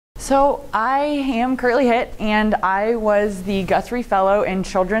So I am Kirtley Hitt, and I was the Guthrie Fellow in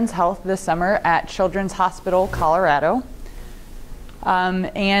Children's Health this summer at Children's Hospital, Colorado.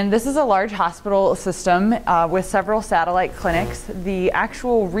 And this is a large hospital system with several satellite clinics. The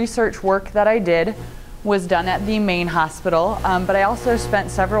actual research work that I did was done at the main hospital, but I also spent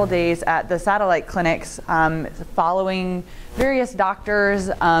several days at the satellite clinics following various doctors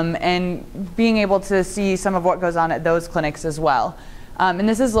and being able to see some of what goes on at those clinics as well. And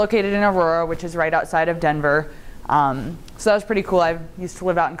this is located in Aurora, which is right outside of Denver. So that was pretty cool. I used to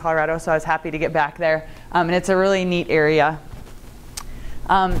live out in Colorado, so I was happy to get back there. And it's a really neat area.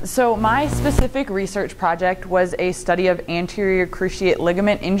 So my specific research project was a study of anterior cruciate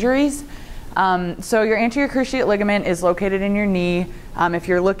ligament injuries. So your anterior cruciate ligament is located in your knee. If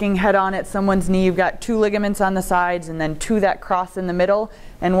you're looking head on at someone's knee, you've got two ligaments on the sides and then two that cross in the middle,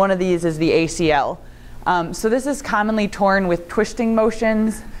 and one of these is the ACL. So this is commonly torn with twisting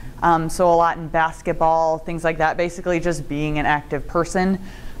motions, so a lot in basketball, things like that, basically just being an active person.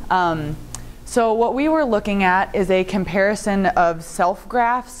 So what we were looking at is a comparison of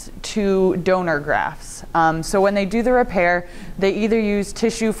self-grafts to donor grafts. So when they do the repair, they either use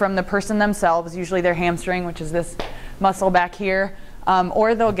tissue from the person themselves, usually their hamstring, which is this muscle back here,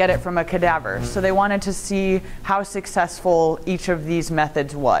 or they'll get it from a cadaver. So they wanted to see how successful each of these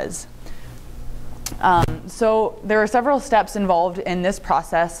methods was. So there are several steps involved in this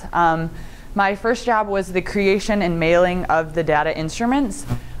process. My first job was the creation and mailing of the data instruments.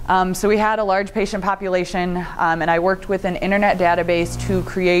 So we had a large patient population, and I worked with an internet database to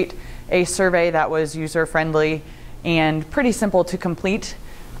create a survey that was user-friendly and pretty simple to complete.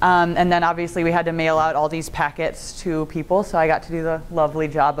 And then obviously we had to mail out all these packets to people, so I got to do the lovely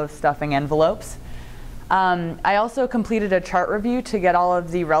job of stuffing envelopes. I also completed a chart review to get all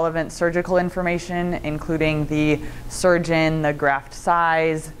of the relevant surgical information, including the surgeon, the graft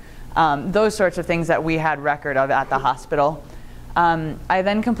size, those sorts of things that we had record of at the hospital. I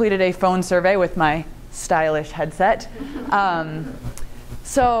then completed a phone survey with my stylish headset.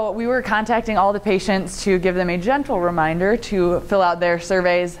 So we were contacting all the patients to give them a gentle reminder to fill out their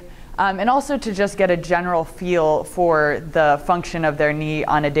surveys, and also to just get a general feel for the function of their knee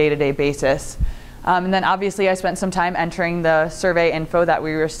on a day-to-day basis. And then obviously I spent some time entering the survey info that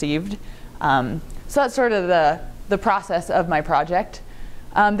we received. So that's sort of the process of my project.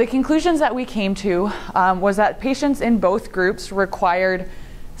 The conclusions that we came to was that patients in both groups required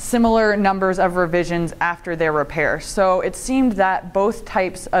similar numbers of revisions after their repair. So it seemed that both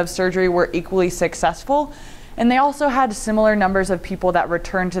types of surgery were equally successful, and they also had similar numbers of people that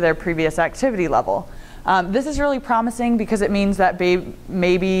returned to their previous activity level. This is really promising because it means that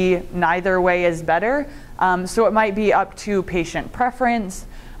maybe neither way is better, so it might be up to patient preference.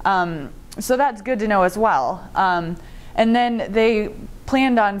 So that's good to know as well. And then they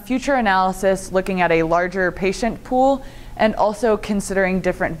planned on future analysis looking at a larger patient pool and also considering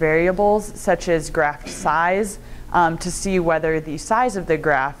different variables such as graft size to see whether the size of the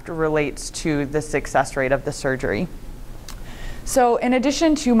graft relates to the success rate of the surgery. So in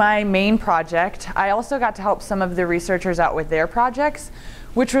addition to my main project, I also got to help some of the researchers out with their projects,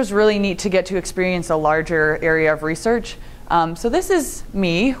 which was really neat to get to experience a larger area of research. So this is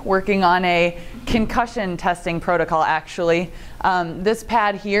me working on a concussion testing protocol, actually. This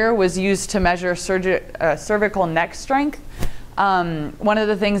pad here was used to measure cervical neck strength. One of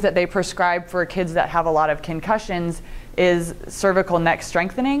the things that they prescribe for kids that have a lot of concussions is cervical neck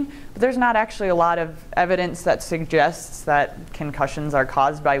strengthening, but there's not actually a lot of evidence that suggests that concussions are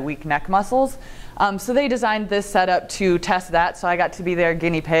caused by weak neck muscles. So they designed this setup to test that, so I got to be their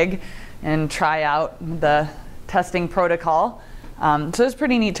guinea pig and try out the testing protocol. So it was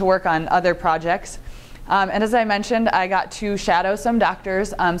pretty neat to work on other projects. And as I mentioned, I got to shadow some doctors.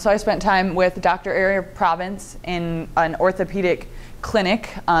 So I spent time with Dr. Area Province in an orthopedic clinic,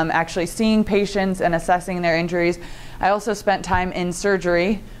 actually seeing patients and assessing their injuries. I also spent time in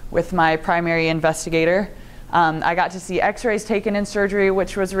surgery with my primary investigator. I got to see x-rays taken in surgery,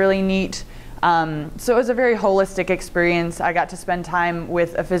 which was really neat. So it was a very holistic experience. I got to spend time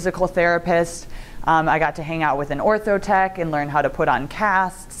with a physical therapist. I got to hang out with an orthotech and learn how to put on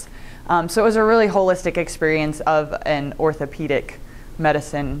casts. So it was a really holistic experience of an orthopedic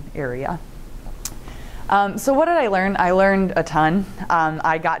medicine area. So what did I learn? I learned a ton.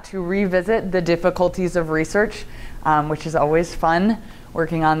 I got to revisit the difficulties of research, which is always fun,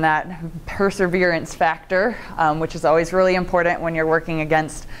 working on that perseverance factor, which is always really important when you're working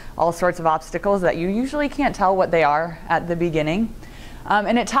against all sorts of obstacles that you usually can't tell what they are at the beginning.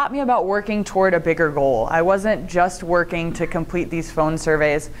 And it taught me about working toward a bigger goal. I wasn't just working to complete these phone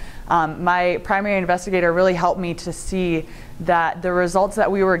surveys. My primary investigator really helped me to see that the results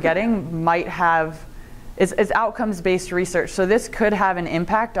that we were getting might have is outcomes-based research. So this could have an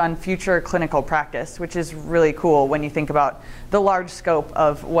impact on future clinical practice, which is really cool when you think about the large scope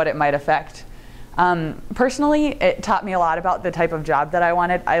of what it might affect. Personally, it taught me a lot about the type of job that I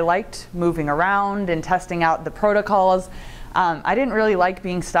wanted. I liked moving around and testing out the protocols. I didn't really like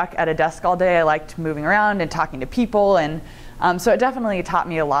being stuck at a desk all day. I liked moving around and talking to people, and so it definitely taught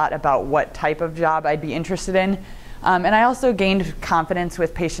me a lot about what type of job I'd be interested in. And I also gained confidence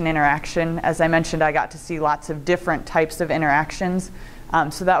with patient interaction. As I mentioned, I got to see lots of different types of interactions,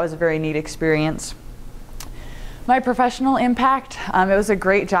 so that was a very neat experience. My professional impact, it was a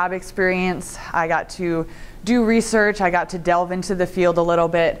great job experience. I got to do research. I got to delve into the field a little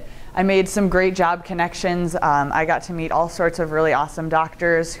bit. I made some great job connections. I got to meet all sorts of really awesome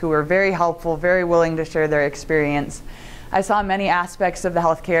doctors who were very helpful, very willing to share their experience. I saw many aspects of the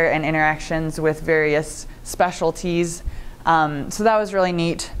healthcare and interactions with various specialties, so that was really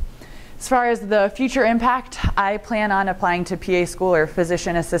neat. As far as the future impact, I plan on applying to PA school or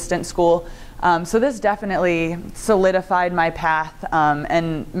physician assistant school. So this definitely solidified my path,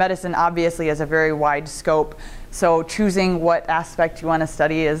 and medicine obviously has a very wide scope. So choosing what aspect you want to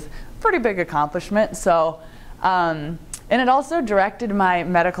study is a pretty big accomplishment. So, and it also directed my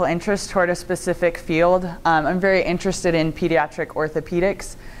medical interest toward a specific field. I'm very interested in pediatric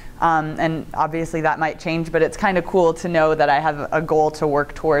orthopedics, and obviously that might change, but it's kind of cool to know that I have a goal to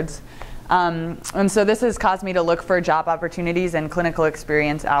work towards. And so this has caused me to look for job opportunities and clinical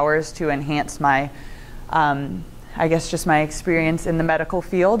experience hours to enhance my, I guess just my experience in the medical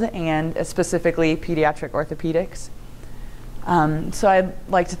field, and specifically pediatric orthopedics. So I'd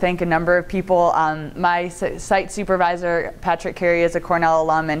like to thank a number of people. My site supervisor, Patrick Carey, is a Cornell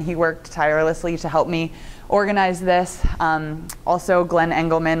alum, and he worked tirelessly to help me organize this. Also, Glenn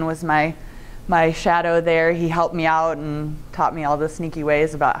Engelman was my shadow there. He helped me out and taught me all the sneaky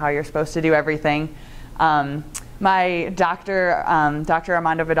ways about how you're supposed to do everything. My doctor, Dr.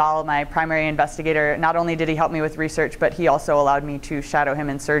 Armando Vidal, my primary investigator, not only did he help me with research, but he also allowed me to shadow him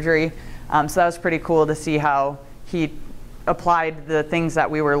in surgery. So that was pretty cool to see how he applied the things that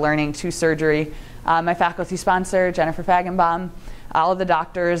we were learning to surgery. My faculty sponsor, Jennifer Fagenbaum, all of the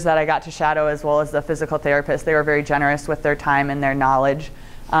doctors that I got to shadow, as well as the physical therapists, they were very generous with their time and their knowledge.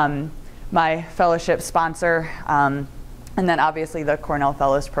 My fellowship sponsor, and then obviously the Cornell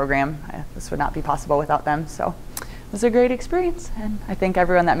Fellows Program. This would not be possible without them. So it was a great experience, and I thank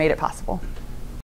everyone that made it possible.